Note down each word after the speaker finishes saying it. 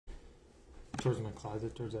towards my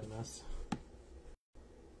closet, towards that mess.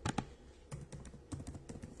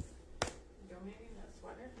 Go maybe in that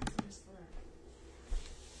sweater. It's my sweater.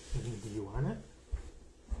 Do you want it?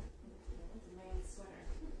 It's a man's sweater.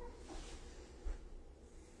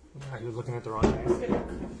 You're looking at the wrong thing. No,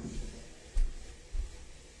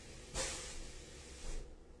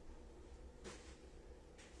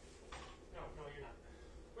 you're not.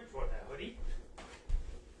 Which one? That hoodie?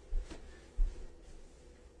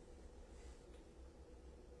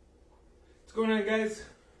 What's going on, guys?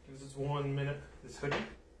 Give us 1 minute. This hoodie?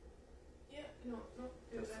 Yeah, no,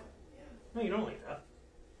 do that. Yeah. No, you don't like that.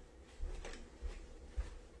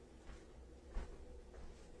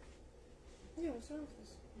 Yeah, what's wrong with this?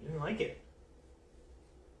 You didn't like it.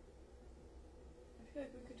 I feel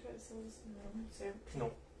like we could try to sell this in the room. So.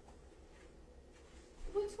 No.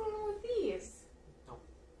 What's wrong with these? No.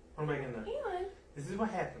 What am I gonna? Hang on. This is what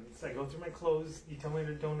happens. I go through my clothes. You tell me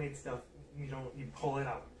to donate stuff. You don't. You pull it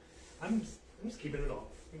out. I'm just keeping it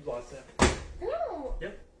all. You've lost that. No.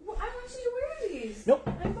 Yep. Well, I want you to wear these. Nope.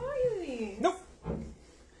 I bought you these. Nope.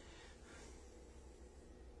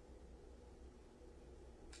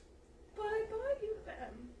 But I bought you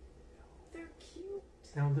them. They're cute.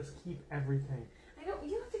 Now just keep everything. I don't.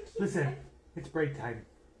 You have to keep. Listen, it's break time.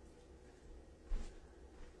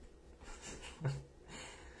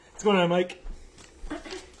 What's going on, Mike?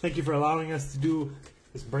 Thank you for allowing us to do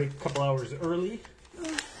this break a couple hours early.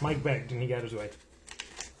 Mike begged and he got his way.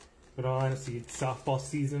 But all honesty, it's softball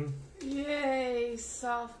season. Yay,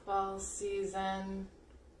 softball season.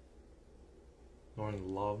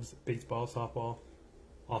 Lauren loves baseball, softball,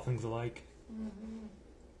 all things alike. Mm-hmm.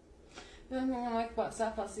 The only thing I like about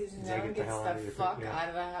softball season Is now I get the gets hell out the of your fuck face, yeah. out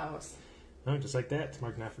of the house. No, just like that. It's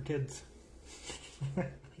marked not for kids.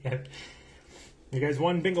 Yeah. You guys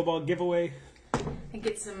won bingo ball giveaway. I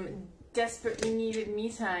get some desperately needed me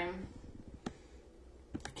time.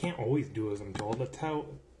 I can't always do as I'm told. That's how...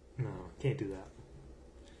 No, can't do that.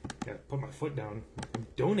 Gotta put my foot down. I'm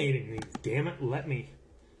donating these. Damn it, let me.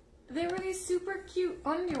 They were these super cute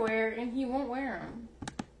underwear, and he won't wear them.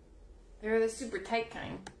 They're the super tight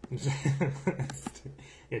kind.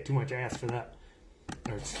 Yeah, too much ass for that.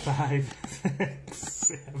 There's 5, 6,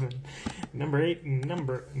 7, number 8, and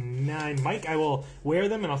number 9. Mike, I will wear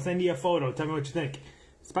them and I'll send you a photo. Tell me what you think.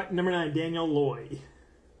 Spot number 9, Daniel Loy.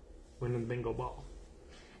 Winning the bingo ball.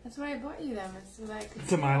 That's why I bought you them. So that I could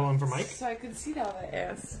It's a mile on for Mike. So I could see all that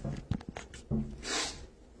ass.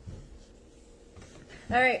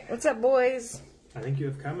 Alright, what's up, boys? I think you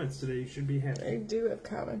have comments today. You should be happy. I do have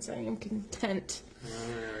comments. I am content.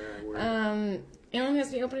 Alright. Alan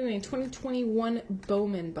has me opening a 2021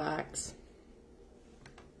 Bowman box.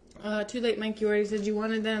 Too late, Mike. You already said you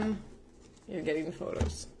wanted them. You're getting the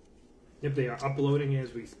photos. Yep, they are uploading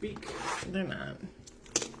as we speak. They're not.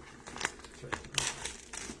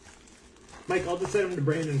 Mike, I'll just send them to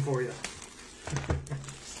Brandon for you.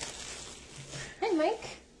 Hi,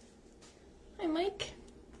 Mike. Hi, Mike.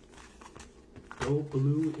 Go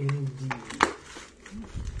blue indeed.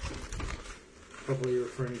 Probably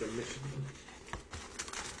referring to Michigan.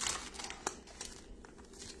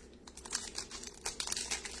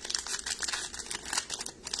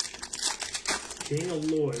 Daniel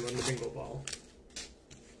Loy won the bingo ball.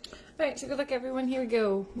 Alright, so good luck, everyone. Here we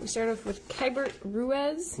go. We start off with Kybert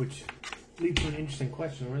Ruiz. Which leads to an interesting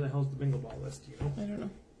question. Where the hell's the bingo ball list, you know? I don't know.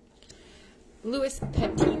 Luis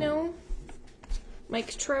Patino.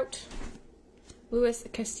 Mike Trout. Luis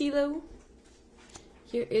Castillo.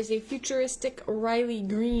 Here is a futuristic Riley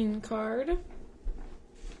Green card.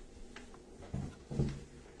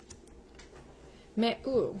 Matt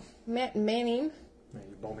Manning.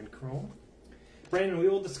 Bowman Chrome. Brandon, we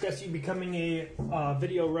will discuss you becoming a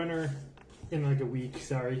video runner in like a week,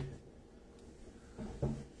 sorry.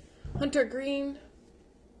 Hunter Green.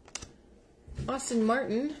 Austin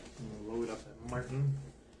Martin. I'm gonna load up that Martin.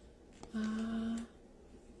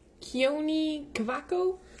 Keone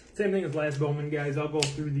Cavaco. Same thing as last Bowman, guys. I'll go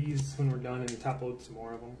through these when we're done and top load some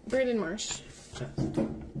more of them. Brandon Marsh.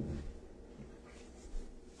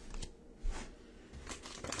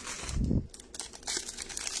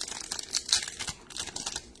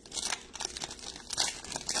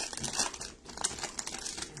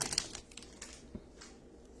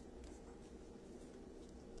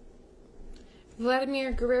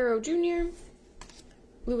 Vladimir Guerrero Jr.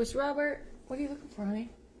 Lewis Robert. What are you looking for, honey?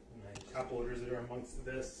 Top loaders that are amongst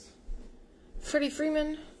this. Freddie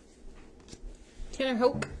Freeman. Tanner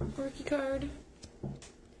Hoke, rookie card.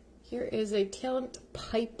 Here is a talent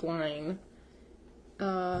pipeline.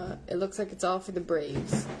 It looks like it's all for the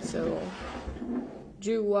Braves. So,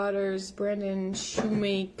 Drew Waters, Brandon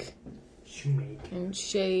Shoemake, and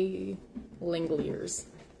Shea Langoliers.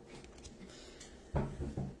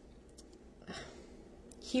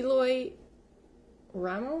 Eloy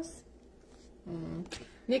Ramos.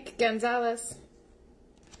 Nick Gonzalez.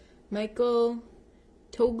 Michael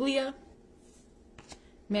Toglia.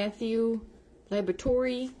 Matthew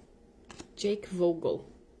Laboratory. Jake Vogel.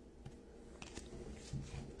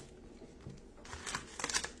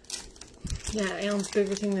 Yeah, Alan's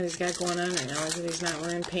bigger thing that he's got going on right now is that he's not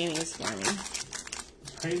wearing panties for me.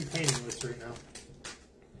 I'm painting this right now.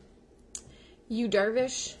 You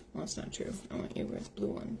Darvish. Well, that's not true. I want you with blue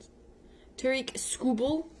ones. Tariq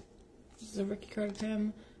Skubal. This is a rookie card of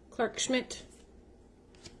him. Clark Schmidt.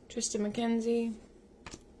 Tristan McKenzie.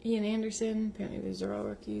 Ian Anderson. Apparently these are all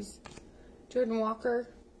rookies. Jordan Walker.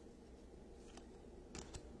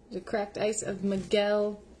 The cracked ice of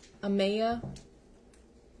Miguel Amaya.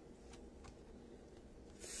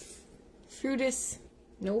 Frutis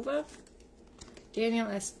Nova. Daniel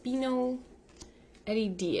Espino. Eddie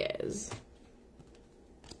Diaz.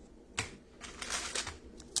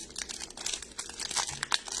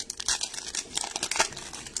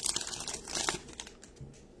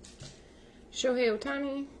 Shohei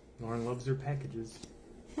Ohtani. Lauren loves her packages.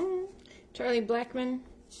 Charlie Blackmon.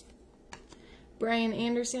 Brian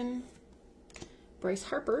Anderson. Bryce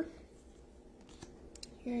Harper.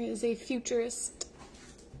 Here is a futurist.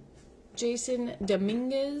 Jason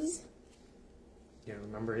Dominguez. You don't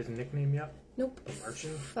remember his nickname yet? Nope. The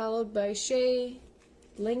Martian? Followed by Shea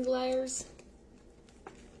Langoliers.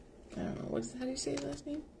 I don't know. How do you say his last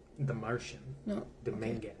name? The Martian. No.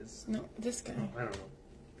 Dominguez. Okay. No, this guy. Oh, I don't know.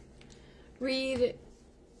 Reed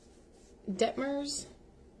Detmers.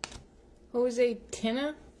 Jose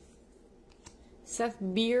Tina. Seth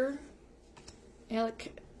Beer.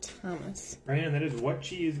 Alec Thomas. Brian, that is what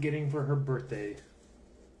she is getting for her birthday.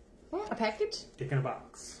 Oh, a package? Dick in a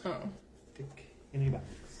box. Oh. Dick in a box.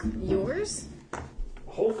 Yours?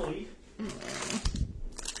 Hopefully. I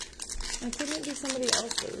couldn't it be somebody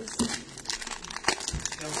else's.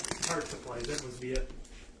 No, art supplies. That was be it.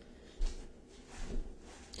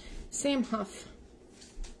 Sam Huff.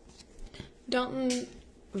 Dalton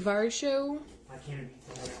Varsho. Why can't it be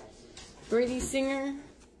someone else's? Brady Singer.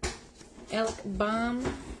 Alec Baum.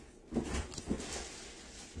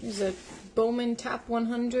 There's a Bowman Top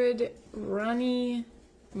 100. Ronnie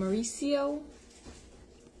Mauricio.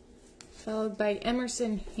 Followed by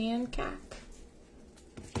Emerson Hancock.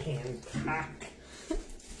 Hancock.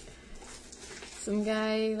 Some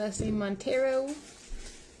guy, last name Montero.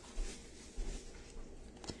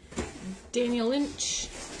 Daniel Lynch.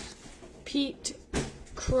 Pete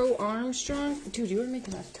Crow Armstrong. Dude, you were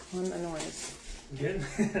making a ton of noise.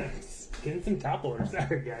 Getting some top orders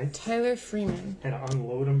there, guys. Tyler Freeman. Had to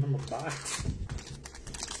unload them from a box.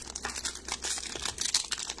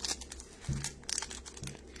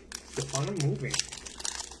 The fun of moving.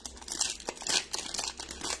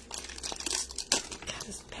 God,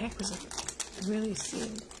 this pack was like really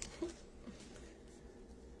sealed.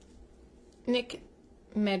 Nick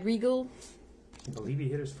Madrigal. I believe he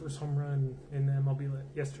hit his first home run in the MLB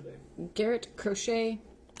yesterday. Garrett Crochet.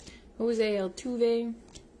 Jose Altuve.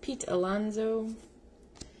 Pete Alonso.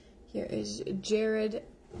 Here is Jared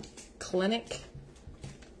Klenick.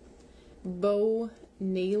 Bo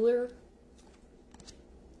Naylor.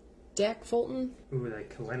 Dak Fulton. Ooh, that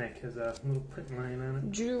Kalenic has a little print line on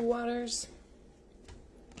it. Drew Waters.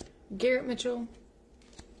 Garrett Mitchell.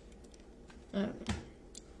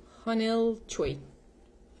 Hanil Choi.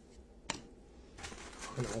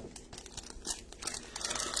 Oh, no.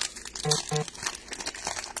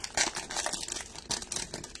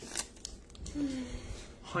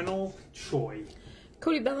 Hanil Choi.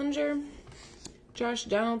 Cody Bellinger. Josh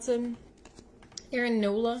Donaldson. Aaron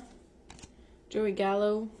Nola. Joey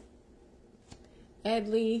Gallo.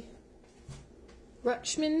 Adley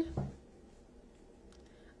Rutschman.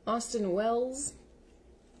 Austin Wells.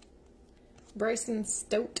 Bryson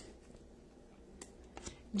Stout.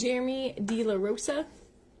 Jeremy De La Rosa.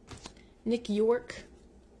 Nick York.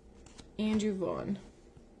 Andrew Vaughn.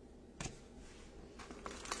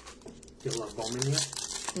 Do you love Bowman yet?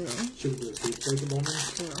 No. Should we do a deep break of Bowman?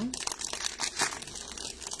 No.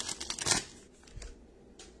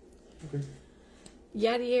 Okay.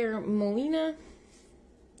 Yadier Molina.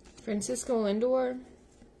 Francisco Lindor.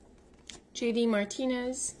 JD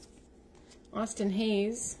Martinez. Austin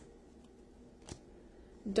Hayes.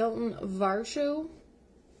 Dalton Varsho.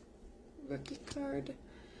 Rookie card.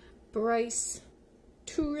 Bryce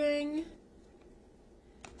Turang.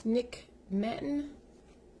 Nick Matten.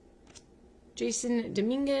 Jason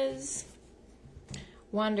Dominguez.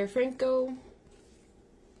 Wander Franco.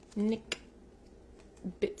 Nick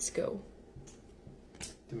Bitsko.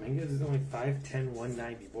 Dominguez is only 5'10",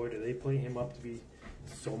 190. Boy, do they play him up to be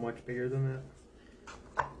so much bigger than that.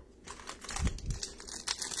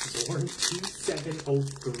 Born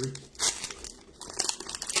 2703.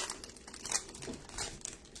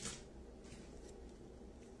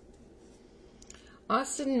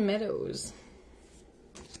 Austin Meadows.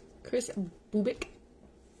 Chris Bubik.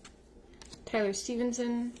 Tyler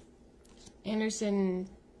Stevenson. Anderson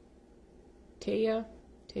Teja.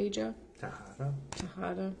 Tejada.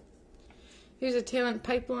 Here's a talent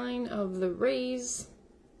pipeline of the Rays.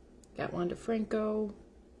 Got Wander Franco,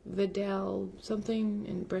 Vidal something,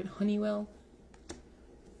 and Brent Honeywell.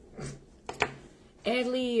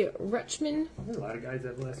 Adley Rutschman. There's a lot of guys that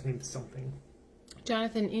have last name something.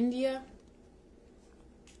 Jonathan India.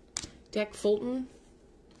 Dak Fulton.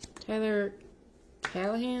 Tyler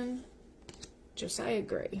Callahan. Josiah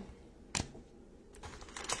Gray.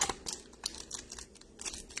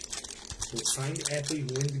 We'll find athlete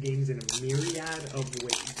who wins games in a myriad of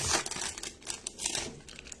ways.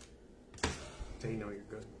 They know you're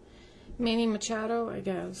good. Manny Machado, I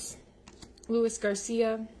guess. Luis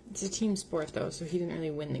Garcia. It's a team sport, though, so he didn't really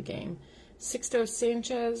win the game. Sixto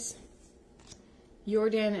Sanchez.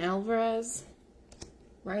 Yordan Alvarez.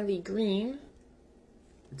 Riley Green.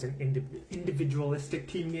 It's an individualistic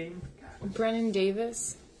team game. Brennan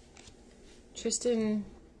Davis. Tristan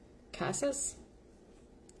Casas.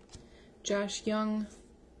 Josh Young.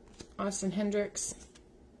 Austin Hendrick,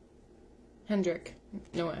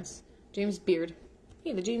 no S. James Beard.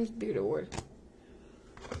 Hey, the James Beard Award.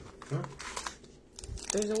 Huh?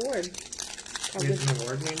 There's an award. There's an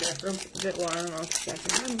award named after him? Well, I don't know if it's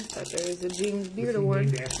after him, but there's a James Beard Was he Award.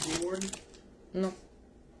 named after the award? No.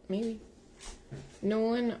 Maybe.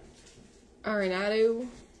 Nolan Arenado.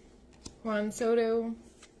 Juan Soto.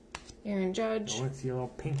 Aaron Judge. Oh, let's see a little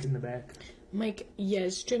pink in the back. Mike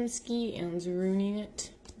Yastrzemski. Alan's ruining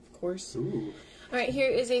it, of course. Ooh. Alright, here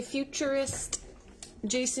is a futurist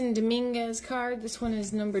Jason Dominguez card. This one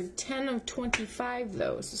is numbered 10 of 25,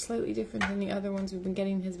 though, so slightly different than the other ones we've been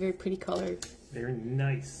getting. It has very pretty color. Very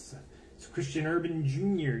nice. So Christian Urban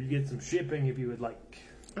Jr., you get some shipping if you would like.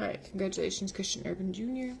 Alright, congratulations, Christian Urban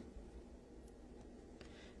Jr.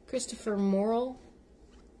 Christopher Morrill.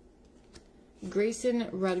 Grayson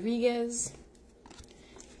Rodriguez.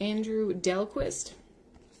 Andrew Delquist.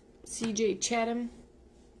 CJ Chatham.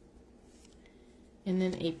 And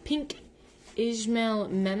then a pink Ismael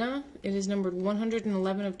Mena. It is numbered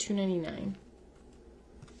 111 of 299.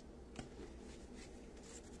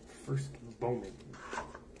 First Bowman.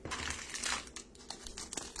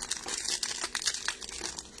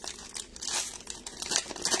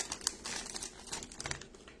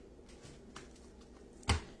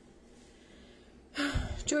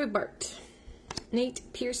 Joey Bart. Nate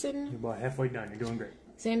Pearson. You're about halfway done. You're doing great.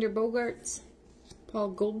 Xander Bogaerts. Paul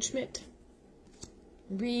Goldschmidt.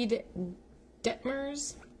 Reed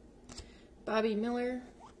Detmers. Bobby Miller.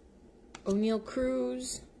 O'Neal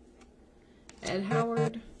Cruz. Ed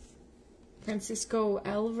Howard. Francisco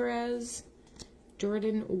Alvarez.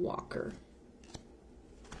 Jordan Walker.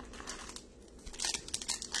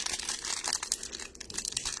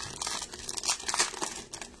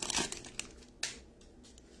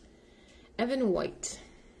 Evan White.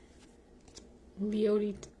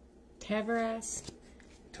 Leody Tavares.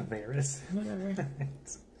 Whatever.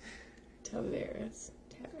 Tavares.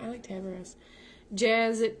 I like Tavares.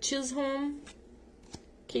 Jazz Chisholm.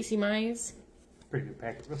 Casey Mize. Pretty good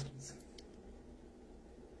pack of rookies.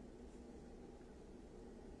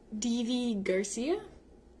 D.V. Garcia.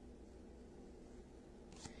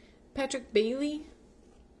 Patrick Bailey.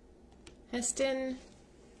 Heston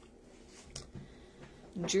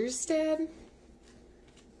Jerstad.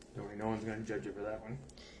 Don't worry, no one's going to judge you for that one.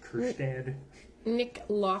 Kerstad. Nick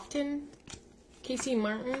Lofton. Casey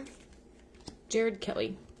Martin. Jared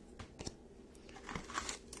Kelly.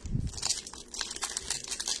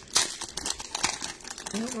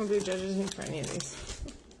 I don't know if the judges need for any of these.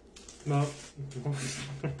 No.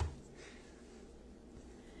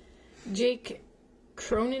 Jake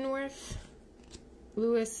Cronenworth.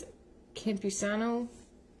 Louis Campusano.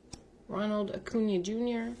 Ronald Acuna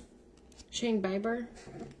Jr. Shane Bieber.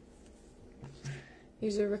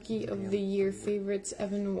 Here's a Rookie of the Year favorites.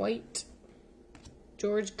 Evan White.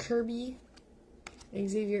 George Kirby.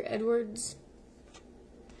 Xavier Edwards.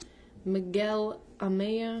 Miguel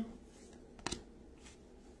Amaya.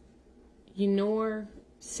 Yunor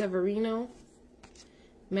Severino.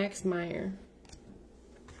 Max Meyer.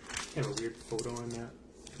 I have a weird photo on that.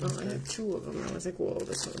 Oh, I had two of them. I was like, whoa,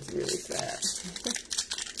 this one's really fat.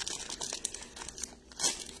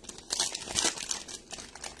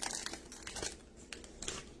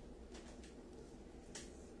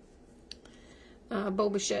 Bo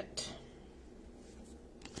Bichette.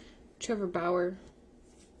 Trevor Bauer.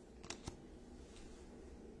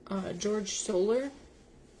 George Soler.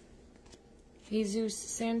 Jesus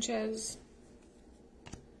Sanchez.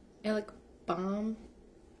 Alec Baum.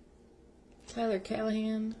 Tyler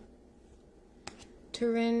Callahan.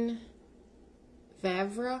 Turin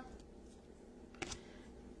Vavra.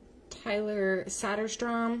 Tyler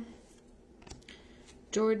Soderstrom.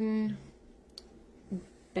 Jordan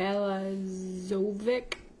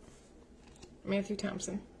Balazovic. Matthew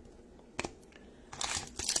Thompson.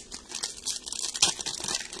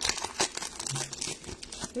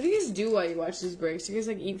 What do you guys do while you watch these breaks? Do you guys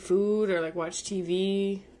like eat food or like watch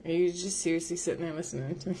TV? Or are you just seriously sitting there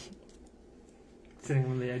listening to me? Sitting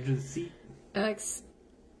on the edge of the seat. Alex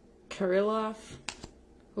Kirilloff.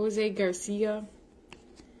 Jose Garcia.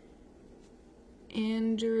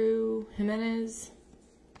 Andrew Jimenez.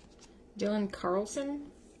 Dylan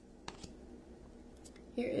Carlson.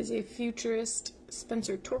 Here is a futurist,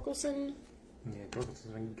 Spencer Torkelson. Yeah,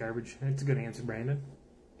 Torkelson's garbage. That's a good answer, Brandon.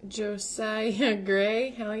 Josiah Gray,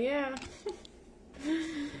 hell yeah.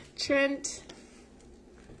 Trent.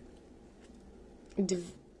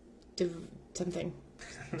 Something.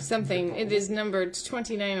 Something. It is numbered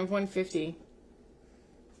 29 of 150.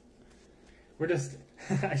 We're just...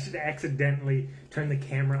 I should accidentally turn the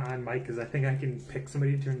camera on, Mike, because I think I can pick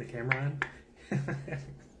somebody to turn the camera on.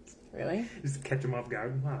 Really? Just catch them off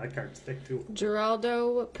guard. Wow, that card's thick, too.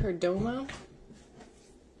 Geraldo Perdomo.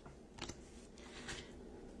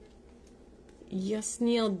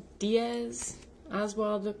 Yasniel Diaz.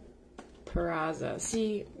 Oswald Peraza.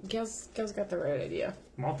 See, Gil's got the right idea.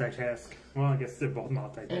 Multitask. Well, I guess they're both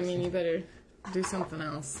multitasking. I mean, you better do something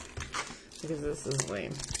else. Because this is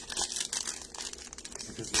lame.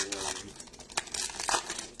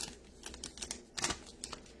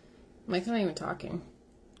 Mike's not even talking.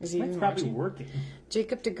 Is he Mike's even probably watching? working.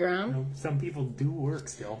 Jacob DeGrom. You know, some people do work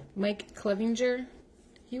still. Mike Clevinger.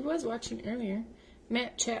 He was watching earlier.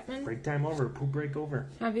 Matt Chapman. Break time over. Poop break over.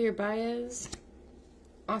 Javier Baez.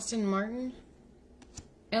 Austin Martin.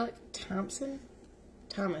 Alec Thompson.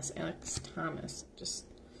 Alex Thomas. Just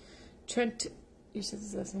Trent. You said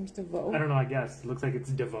his last name's DeVoe. I don't know, I guess. It looks like it's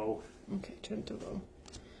DeVoe. Okay, Trent DeVoe.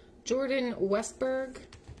 Jordan Westberg.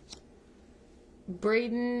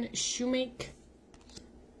 Braden Shoemake.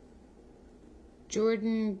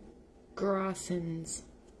 Jordan Grossens.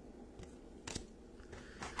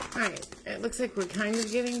 Alright, it looks like we're kind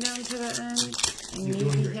of getting down to the end.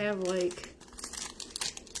 Maybe have like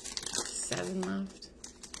 7 left.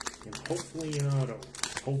 And hopefully an auto.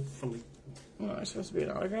 Hopefully. Oh, there's supposed to be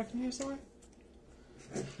an autograph in here somewhere?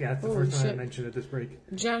 Yeah, that's the Holy first time I shit. mentioned at this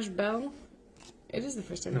break. Josh Bell. It is the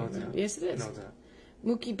first time. No, it's not. Yes, it is. No, it's not.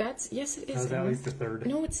 Mookie Betts. Yes, it is. That was at least the third.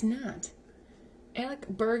 No, it's not. Alec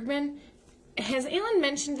Bergman. Has Alan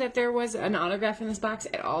mentioned that there was an autograph in this box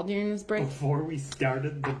at all during this break? Before we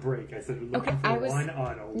started the break, I said we're looking for one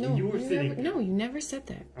auto. No, you were sitting. No, you never said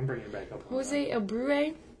that. I'm bringing it back up. Jose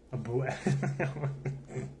Abreu. Abreu.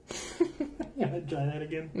 You want to try that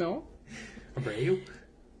again? No. Abreu.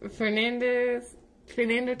 Fernando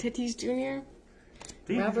Tatis Jr.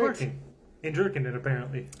 He's working. And jerking it,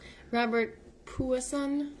 apparently. Robert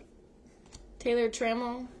Puason. Taylor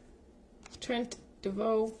Trammell. Trent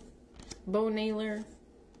DeVoe. Bo Naylor.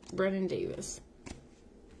 Brennan Davis.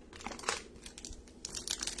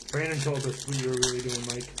 Brandon told us what you were really doing,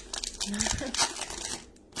 Mike.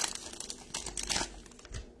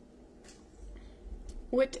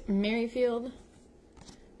 Whit Merrifield.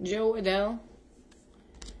 Joe Adele.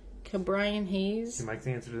 Cabrian Hayes. And Mike's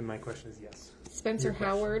answer to my question is yes. Spencer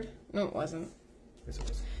Howard. No, it wasn't. Yes, it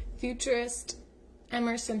was. Futurist.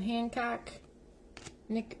 Emerson Hancock.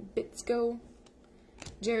 Nick Bitsko.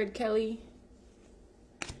 Jared Kelly.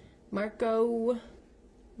 Marco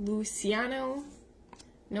Luciano.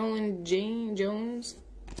 Nolan Jones.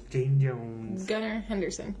 Jane Jones. Gunnar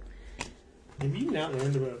Henderson. Have you not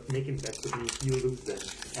learned about making bets with me? You lose them.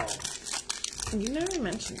 Oh. You never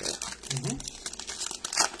mentioned it. Mm-hmm.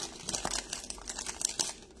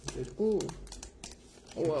 Ooh.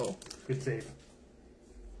 Whoa. Good save.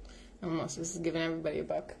 Almost. This is giving everybody a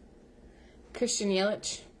buck. Christian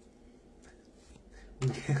Yelich.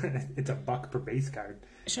 It's a buck per base card.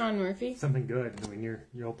 Sean Murphy. Something good when you're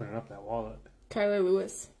opening up that wallet. Kyler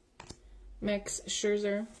Lewis. Max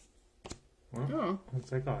Scherzer. Well, Oh.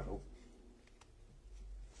 looks like auto.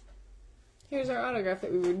 Here's our autograph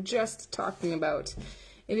that we were just talking about.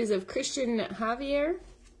 It is of Christian Javier.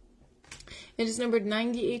 It is numbered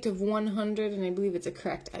 98 of 100, and I believe it's a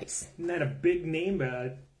cracked ice. Not a big name,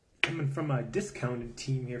 but coming from a discounted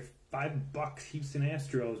team here. $5, Houston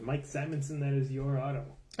Astros. Mike Simonson, that is your auto.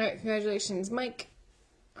 All right, congratulations, Mike.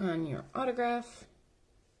 on your autograph.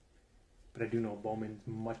 But I do know Bowman's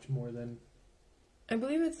much more than... I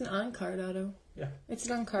believe it's an on-card auto. Yeah. It's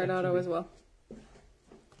an on-card auto as well.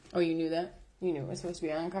 Oh, you knew that? You knew it was supposed to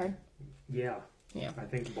be on-card? Yeah. Yeah. I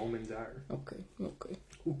think Bowman's are. Okay.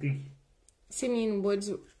 Simeon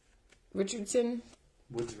Woods Richardson.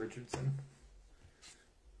 Woods Richardson.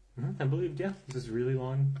 I believe, yeah. This is really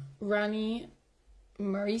long. Ronnie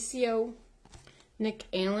Mauricio. Nick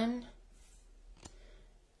Allen.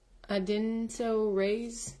 Adinso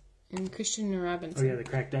Reyes. And Christian Robinson. Oh, yeah, the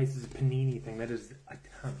cracked ice is a Panini thing. That is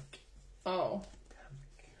atomic. Oh.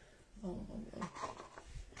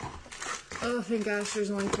 Oh, thank gosh,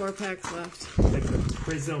 there's only 4 packs left. Like the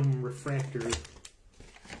Prism Refractor.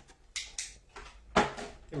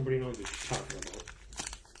 Everybody knows what you're talking about.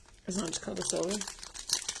 It's not just called a silver.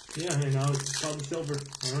 Yeah, I know. It's called the silver.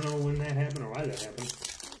 I don't know when that happened or why that happened.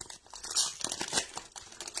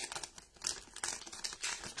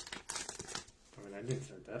 I mean, I didn't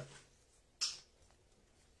start that.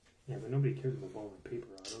 Yeah, but nobody cares about Bowman paper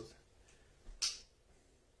autos.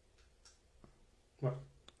 What?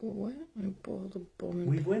 What? I pulled a Bowman.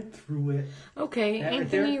 We went through it. Okay, That right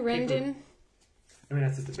Anthony there, Rendon. paper. I mean,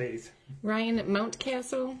 that's just the base. Ryan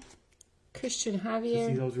Mountcastle. Christian You see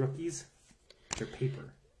Javier. those rookies? They're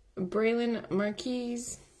paper. Braylon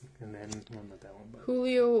Marquez. And then, well, not that one, but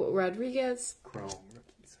Julio Rodriguez. Chrome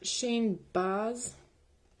rookies. Shane Boz.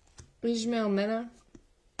 Ishmael Mena.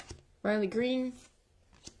 Riley Green.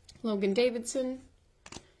 Logan Davidson.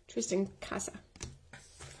 Tristan Casa.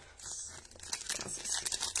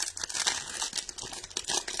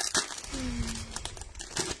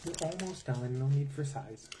 We're almost done. No need for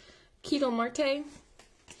size. Keto Marte.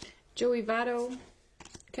 Joey Votto.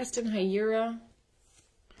 Keston Hiura.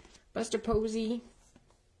 Buster Posey.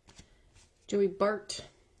 Joey Bart.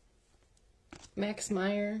 Max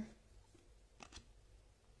Meyer.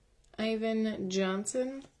 Ivan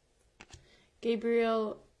Johnson.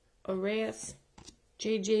 Gabriel Arias.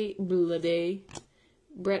 JJ Blade.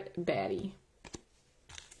 Brett Batty.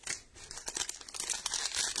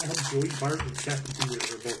 I hope Joey Bart and Seth Beer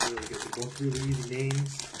are both really good. They're both really easy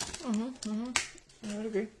names. I would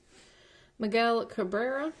agree. Miguel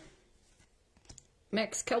Cabrera.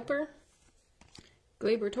 Max Kelper.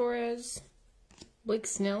 Glaber Torres. Blake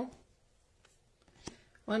Snell.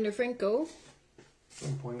 Wander Franco. At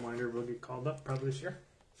some point, Winder will get called up probably this year.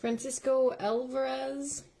 Francisco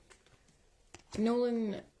Alvarez.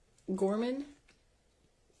 Nolan Gorman.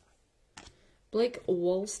 Blake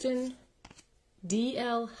Walston.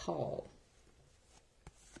 D.L. Hall.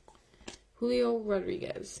 Julio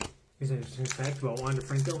Rodriguez. Here's an interesting fact about Wander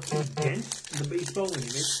Franco. He dents the baseball when he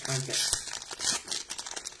makes contact.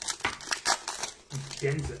 He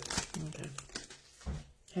dents it. Okay.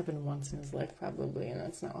 Happened once in his life, probably, and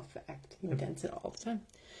that's not a fact. He dents it all the time.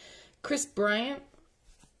 Chris Bryant.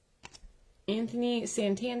 Anthony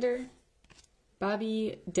Santander.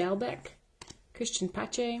 Bobby Dalbeck. Christian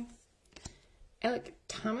Pache. Alec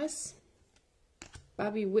Thomas.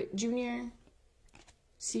 Bobby Witt Jr.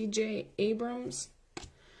 C.J. Abrams.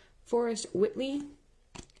 Forrest Whitley.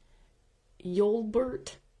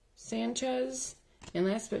 Yolbert Sanchez. And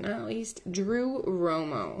last but not least, Drew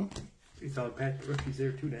Romo. Pretty solid pack of rookies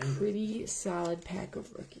there, too, Dan. Pretty solid pack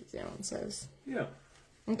of rookies, Alan says. Yeah.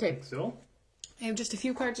 Okay. So? I have just a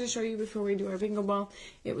few cards to show you before we do our bingo ball.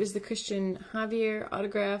 It was the Christian Javier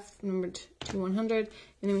autograph, numbered to 100.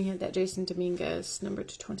 And then we had that Jason Dominguez, numbered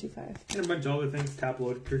to 25. And a bunch of other things. Top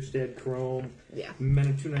loaded, Kirchstad Chrome. Yeah.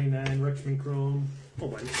 Mena 299, Richmond Chrome. Whole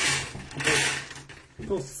bunch. A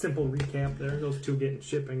little simple recap there. Those two getting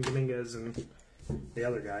shipping, Dominguez and the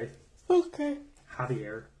other guy. Okay.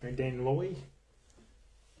 Javier. And Dan Lowy.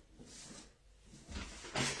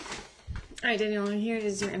 Alright, Daniel, and here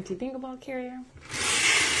is your empty bingo ball carrier.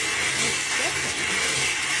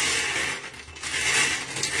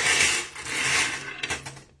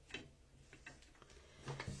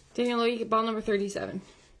 Daniel, you get ball number 37.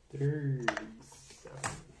 37.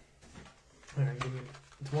 Alright, give me.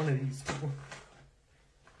 It's one of these two.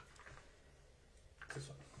 This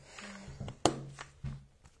one.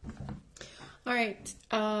 Alright,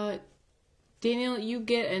 Daniel, you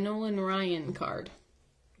get a Nolan Ryan card.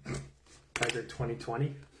 Project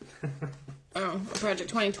 2020. Oh, a Project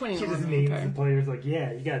 2020 He just Nolan names Ryan the card. players like,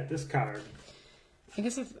 yeah, you got this card. I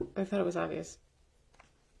guess I thought it was obvious.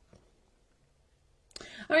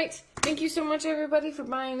 Alright, thank you so much, everybody, for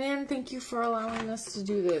buying in. Thank you for allowing us to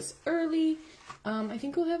do this early. I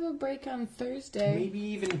think we'll have a break on Thursday. Maybe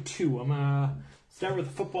even two. I'm gonna start with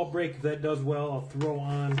a football break. If that does well, I'll throw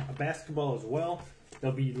on a basketball as well.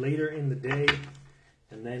 They'll be later in the day,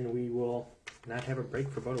 and then we will not have a break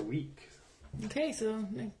for about a week. Okay, so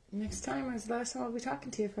next time is the last time I'll be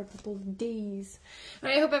talking to you for a couple of days.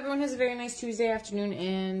 I hope everyone has a very nice Tuesday afternoon,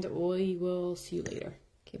 and we will see you later.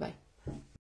 Okay, bye.